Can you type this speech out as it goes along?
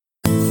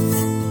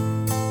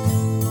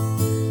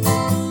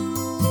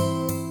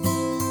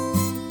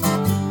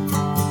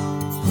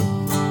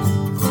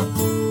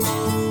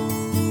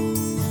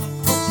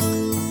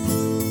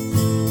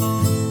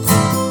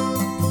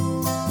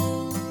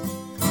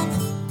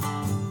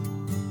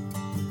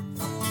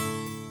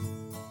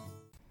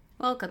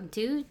Welcome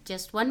to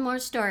Just One More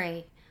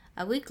Story,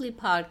 a weekly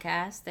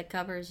podcast that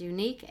covers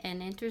unique and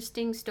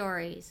interesting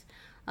stories.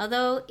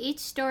 Although each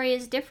story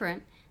is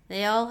different,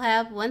 they all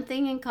have one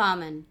thing in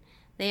common.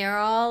 They are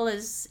all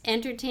as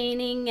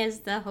entertaining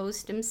as the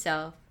host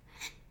himself.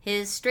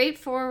 His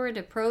straightforward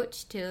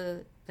approach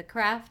to the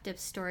craft of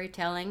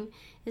storytelling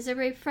is a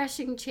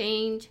refreshing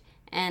change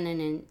and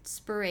an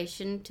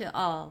inspiration to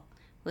all.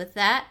 With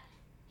that,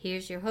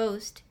 here's your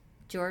host,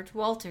 George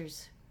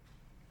Walters.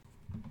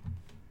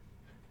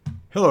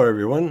 Hello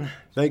everyone,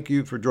 thank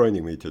you for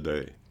joining me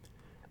today.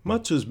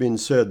 Much has been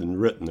said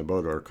and written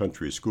about our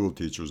country school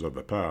teachers of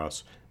the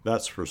past,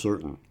 that's for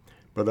certain,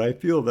 but I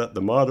feel that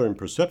the modern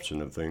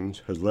perception of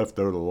things has left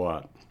out a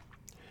lot.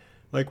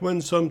 Like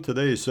when some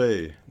today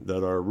say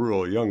that our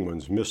rural young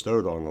ones missed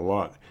out on a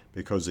lot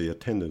because they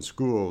attended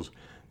schools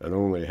that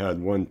only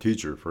had one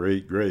teacher for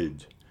 8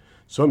 grades.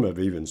 Some have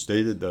even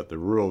stated that the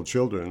rural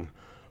children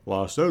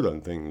lost out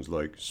on things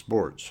like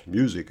sports,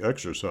 music,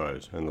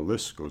 exercise, and the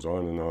list goes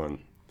on and on.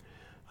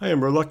 I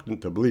am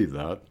reluctant to believe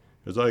that,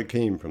 as I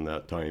came from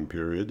that time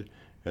period,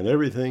 and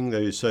everything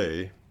they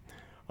say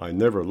I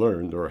never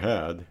learned or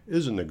had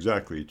isn't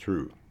exactly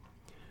true.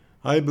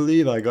 I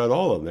believe I got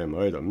all of them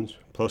items,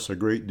 plus a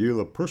great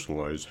deal of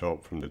personalized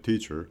help from the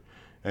teacher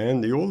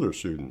and the older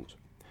students.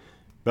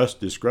 Best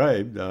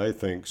described, I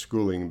think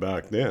schooling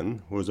back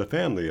then was a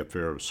family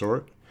affair of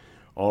sort,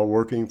 all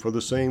working for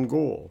the same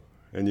goal.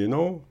 And you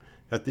know,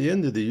 at the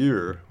end of the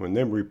year, when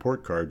them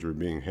report cards were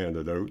being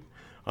handed out,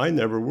 I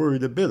never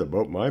worried a bit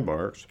about my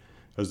marks,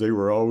 as they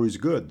were always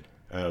good,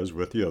 as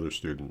with the other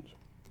students.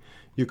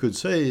 You could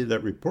say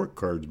that report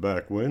cards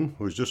back when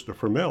was just a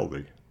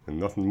formality, and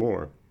nothing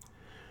more.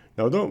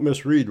 Now don't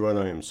misread what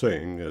I am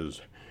saying, as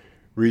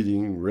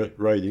reading,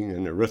 writing,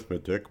 and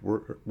arithmetic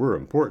were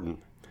important,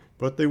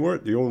 but they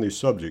weren't the only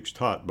subjects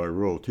taught by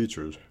rural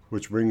teachers,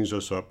 which brings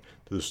us up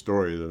to the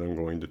story that I'm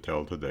going to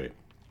tell today.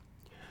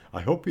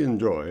 I hope you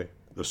enjoy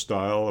the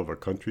style of a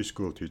country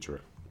school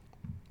teacher.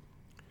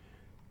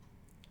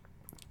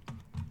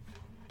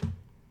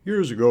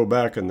 Years ago,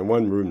 back in the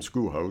one-room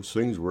schoolhouse,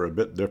 things were a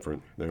bit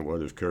different than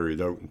what is carried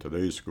out in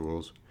today's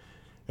schools.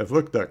 If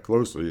looked at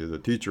closely, the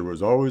teacher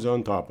was always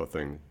on top of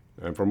things,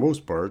 and for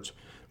most parts,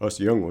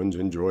 us young ones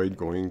enjoyed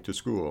going to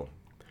school.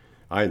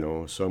 I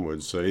know some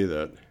would say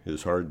that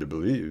is hard to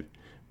believe,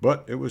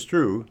 but it was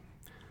true.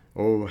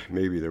 Oh,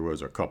 maybe there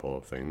was a couple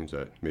of things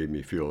that made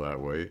me feel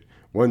that way,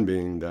 one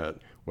being that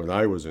when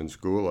I was in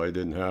school, I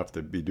didn't have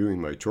to be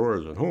doing my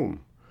chores at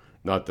home.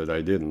 Not that I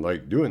didn't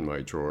like doing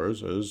my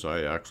chores, as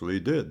I actually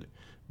did,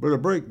 but a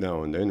break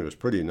now and then was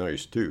pretty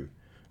nice too,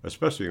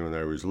 especially when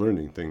I was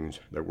learning things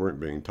that weren't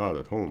being taught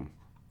at home.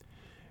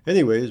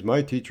 Anyways,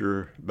 my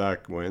teacher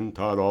back when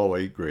taught all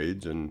 8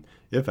 grades, and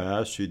if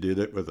asked, she did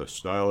it with a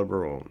style of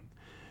her own.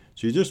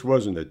 She just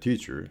wasn't a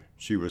teacher,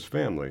 she was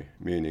family,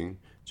 meaning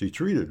she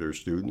treated her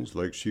students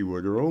like she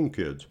would her own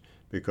kids,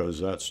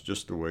 because that's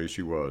just the way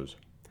she was.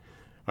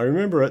 I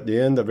remember at the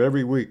end of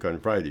every week on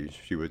Fridays,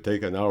 she would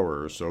take an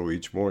hour or so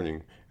each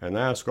morning and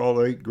ask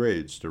all 8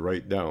 grades to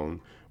write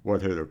down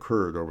what had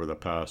occurred over the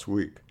past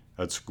week,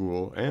 at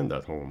school and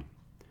at home.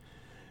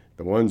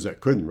 The ones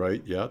that couldn't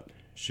write yet,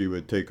 she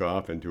would take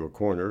off into a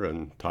corner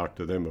and talk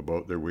to them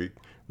about their week,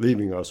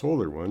 leaving us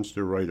older ones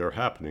to write our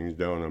happenings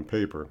down on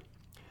paper.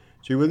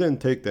 She would then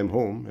take them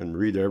home and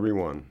read every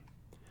one.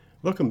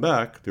 Looking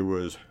back, there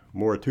was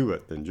more to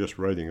it than just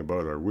writing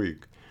about our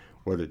week.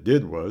 What it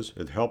did was,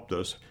 it helped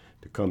us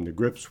to come to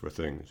grips with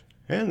things.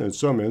 And in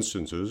some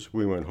instances,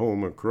 we went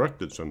home and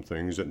corrected some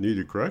things that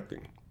needed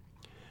correcting.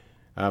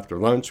 After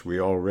lunch, we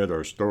all read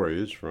our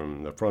stories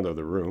from the front of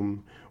the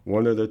room,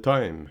 one at a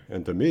time.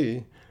 And to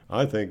me,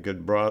 I think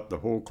it brought the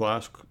whole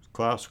class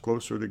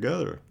closer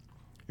together.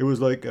 It was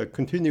like a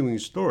continuing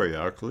story,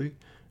 actually,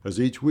 as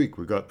each week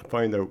we got to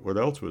find out what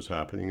else was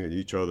happening in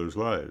each other's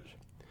lives.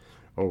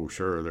 Oh,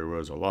 sure, there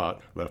was a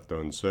lot left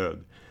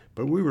unsaid,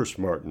 but we were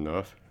smart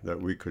enough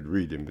that we could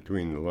read in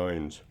between the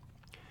lines.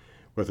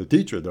 With a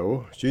teacher,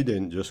 though, she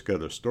didn't just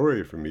get a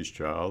story from each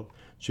child.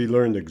 She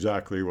learned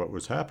exactly what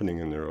was happening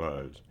in their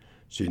lives.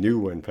 She knew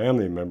when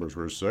family members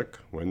were sick,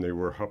 when they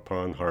were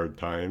upon hard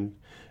times,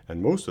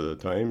 and most of the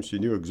time she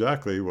knew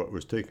exactly what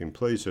was taking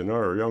place in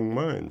our young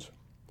minds.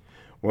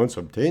 Once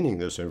obtaining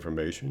this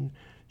information,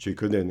 she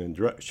could then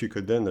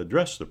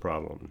address the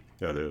problem,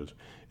 that is,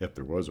 if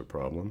there was a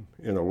problem,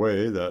 in a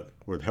way that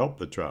would help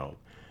the child,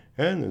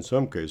 and in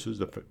some cases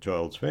the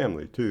child's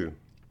family too.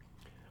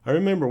 I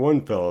remember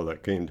one fellow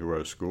that came to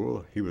our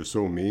school. He was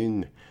so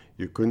mean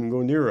you couldn't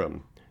go near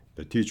him.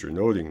 The teacher,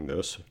 noting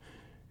this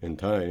in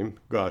time,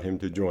 got him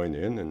to join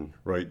in and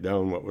write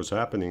down what was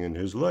happening in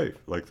his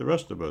life, like the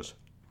rest of us.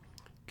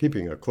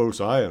 Keeping a close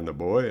eye on the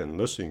boy and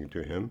listening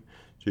to him,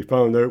 she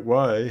found out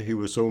why he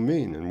was so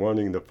mean and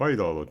wanting to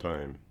fight all the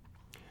time.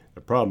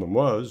 The problem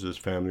was his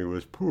family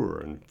was poor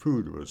and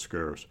food was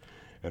scarce,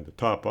 and to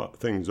top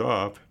things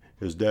off,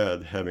 his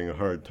dad, having a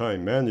hard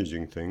time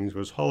managing things,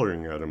 was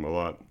hollering at him a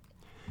lot.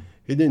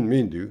 He didn't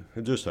mean to,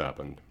 it just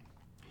happened.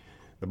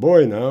 The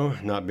boy now,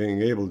 not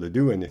being able to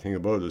do anything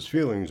about his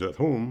feelings at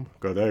home,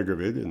 got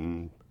aggravated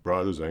and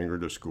brought his anger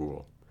to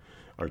school.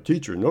 Our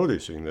teacher,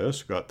 noticing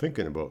this, got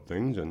thinking about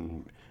things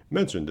and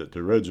mentioned it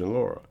to Reg and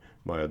Laura,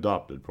 my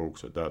adopted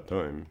folks at that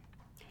time.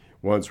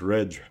 Once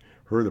Reg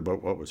heard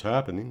about what was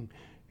happening,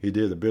 he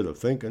did a bit of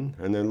thinking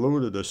and then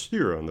loaded a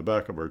steer on the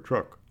back of our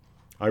truck.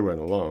 I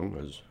went along,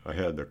 as I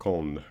had to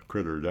calm the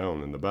critter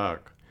down in the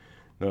back.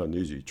 Not an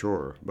easy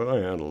chore, but I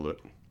handled it.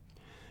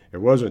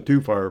 It wasn't too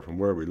far from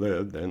where we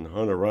lived, and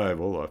on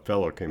arrival, a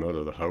fellow came out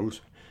of the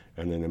house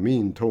and in a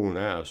mean tone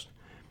asked,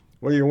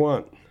 "What do you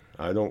want?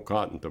 I don't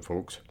cotton to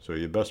folks, so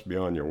you best be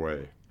on your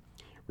way."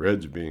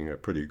 Reg, being a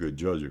pretty good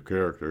judge of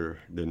character,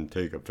 didn't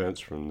take offense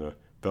from the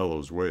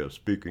fellow's way of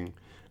speaking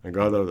and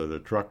got out of the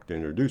truck to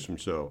introduce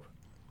himself.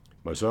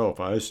 Myself,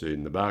 I stayed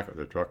in the back of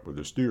the truck with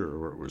the steer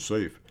where it was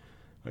safe.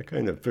 I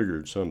kind of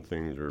figured some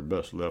things are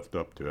best left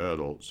up to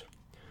adults.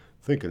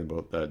 Thinking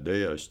about that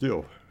day, I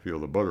still feel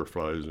the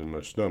butterflies in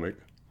my stomach.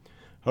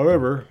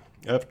 However,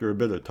 after a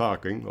bit of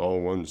talking,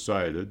 all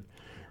one-sided,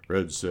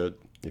 Reg said,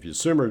 "If you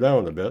simmer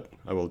down a bit,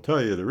 I will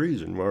tell you the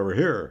reason why we're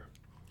here.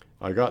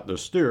 I got the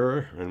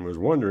steer and was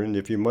wondering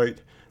if you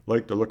might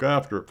like to look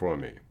after it for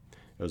me.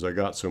 As I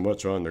got so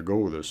much on the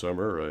go this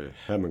summer, I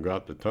haven't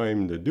got the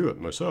time to do it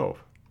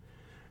myself.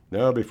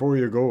 Now, before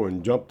you go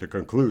and jump to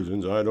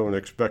conclusions, I don't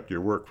expect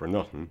your work for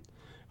nothing.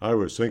 I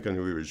was thinking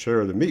we would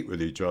share the meat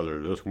with each other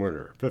this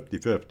winter,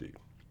 50-50.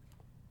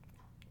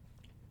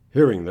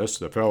 Hearing this,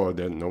 the fellow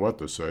didn't know what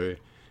to say,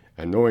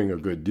 and knowing a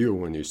good deal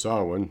when he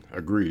saw one,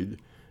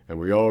 agreed, and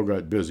we all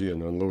got busy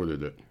and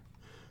unloaded it.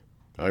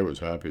 I was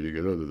happy to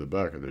get out of the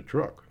back of the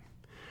truck.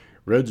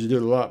 Reggie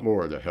did a lot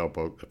more to help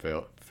out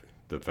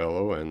the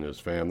fellow and his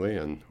family,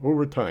 and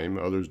over time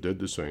others did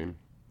the same.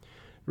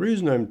 The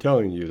reason I'm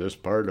telling you this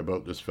part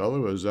about this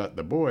fellow is that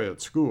the boy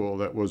at school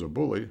that was a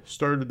bully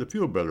started to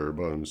feel better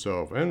about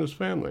himself and his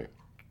family.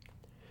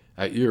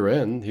 At year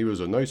end, he was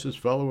the nicest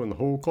fellow in the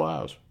whole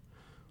class.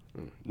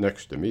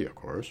 Next to me, of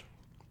course.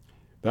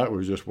 That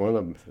was just one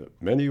of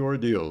many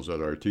ordeals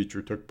that our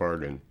teacher took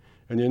part in.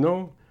 And you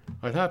know,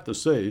 I'd have to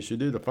say she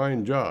did a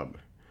fine job.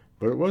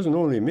 But it wasn't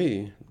only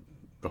me.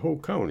 The whole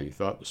county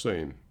thought the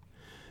same.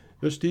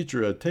 This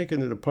teacher had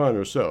taken it upon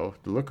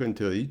herself to look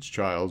into each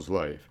child's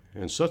life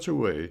in such a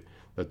way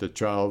that the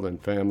child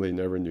and family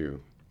never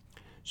knew.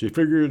 She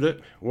figured it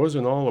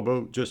wasn't all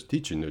about just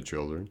teaching the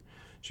children.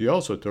 She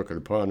also took it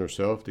upon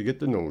herself to get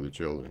to know the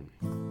children.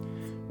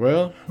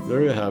 Well,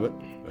 there you have it,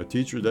 a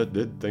teacher that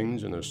did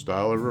things in a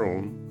style of her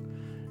own,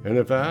 and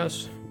if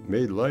asked,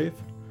 made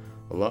life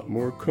a lot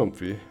more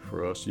comfy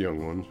for us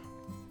young ones.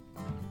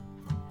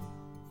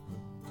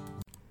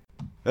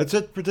 That's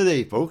it for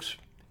today, folks.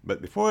 But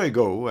before I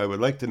go, I would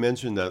like to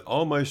mention that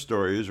all my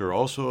stories are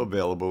also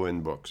available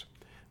in books.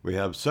 We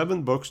have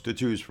 7 books to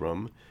choose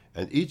from,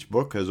 and each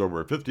book has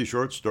over 50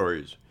 short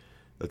stories.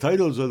 The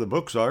titles of the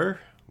books are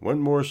One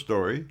More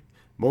Story,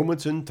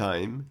 Moments in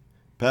Time,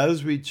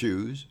 Paths We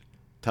Choose,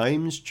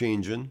 Time's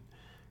Changin',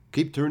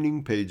 Keep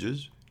Turning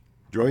Pages,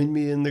 Join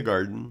Me in the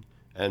Garden,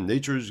 and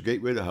Nature's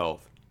Gateway to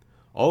Health.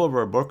 All of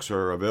our books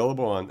are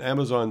available on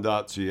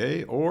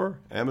Amazon.ca or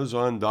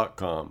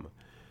Amazon.com,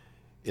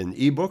 in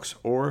ebooks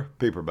or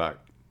paperback.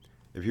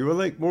 If you would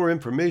like more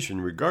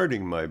information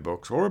regarding my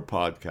books or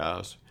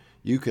podcasts,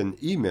 you can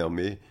email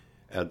me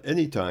at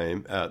any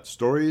time at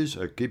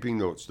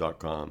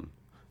stories@keepingnotes.com.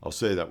 I'll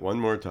say that one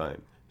more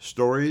time,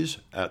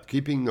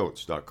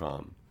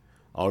 stories@keepingnotes.com.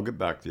 I'll get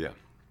back to you.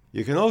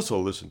 You can also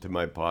listen to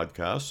my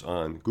podcasts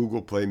on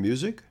Google Play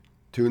Music,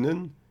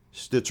 TuneIn,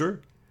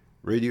 Stitcher,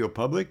 Radio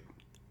Public,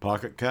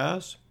 Pocket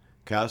Cast,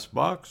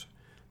 Castbox,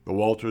 The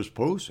Walters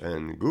Post,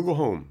 and Google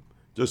Home.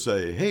 Just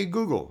say, "Hey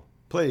Google,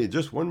 play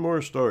Just One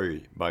More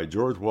Story" by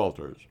George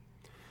Walters.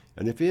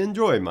 And if you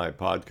enjoy my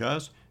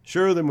podcasts,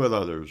 share them with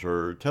others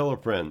or tell a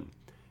friend.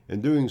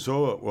 In doing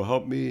so, it will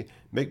help me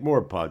make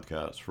more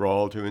podcasts for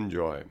all to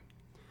enjoy.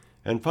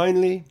 And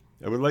finally,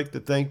 I would like to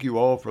thank you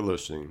all for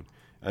listening.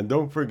 And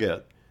don't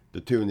forget to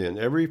tune in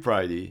every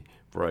Friday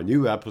for a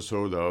new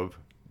episode of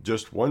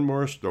Just One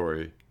More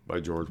Story by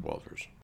George Walters.